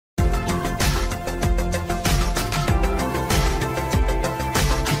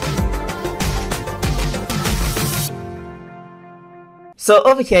So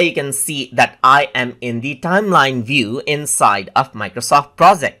over here you can see that I am in the timeline view inside of Microsoft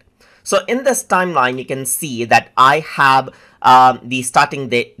Project. So in this timeline you can see that I have the starting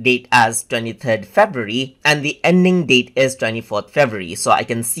date as 23rd February and the ending date is 24th February. So I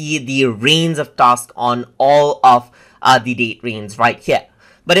can see the range of tasks on all of the date range right here.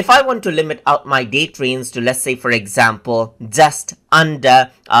 But if I want to limit out my date range to, let's say, for example, just under,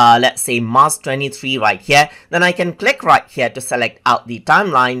 let's say, March 23 right here, then I can click right here to select out the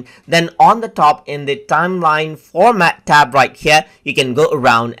timeline. Then on the top in the timeline format tab right here, you can go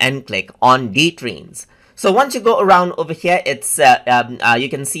around and click on date range. So once you go around over here, it's you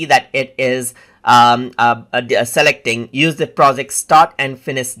can see that it is selecting use the project start and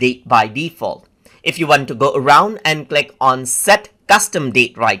finish date by default. If you want to go around and click on set custom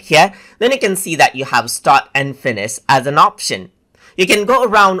date right here, then you can see that you have start and finish as an option. You can go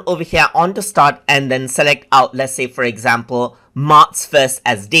around over here onto start and then select out, let's say for example, March 1st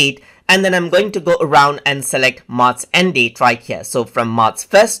as date, and then I'm going to go around and select March end date right here. So from March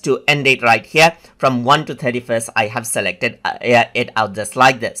 1st to end date right here, from 1 to 31st, I have selected it out just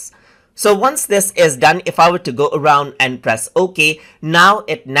like this. So once this is done, if I were to go around and press OK, now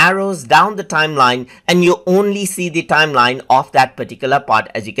it narrows down the timeline and you only see the timeline of that particular part,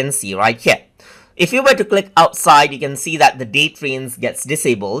 as you can see right here. If you were to click outside, you can see that the date range gets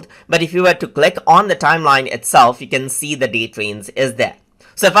disabled. But if you were to click on the timeline itself, you can see the date range is there.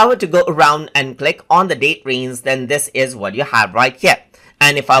 So if I were to go around and click on the date range, then this is what you have right here.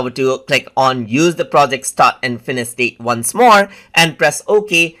 And if I were to click on use the project start and finish date once more and press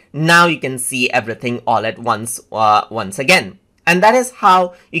OK, now you can see everything all at once again. And that is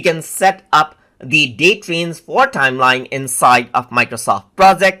how you can set up the date range for timeline inside of Microsoft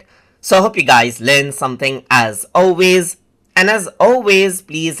Project. So I hope you guys learned something as always. And as always,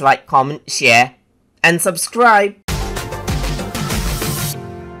 please like, comment, share, and subscribe.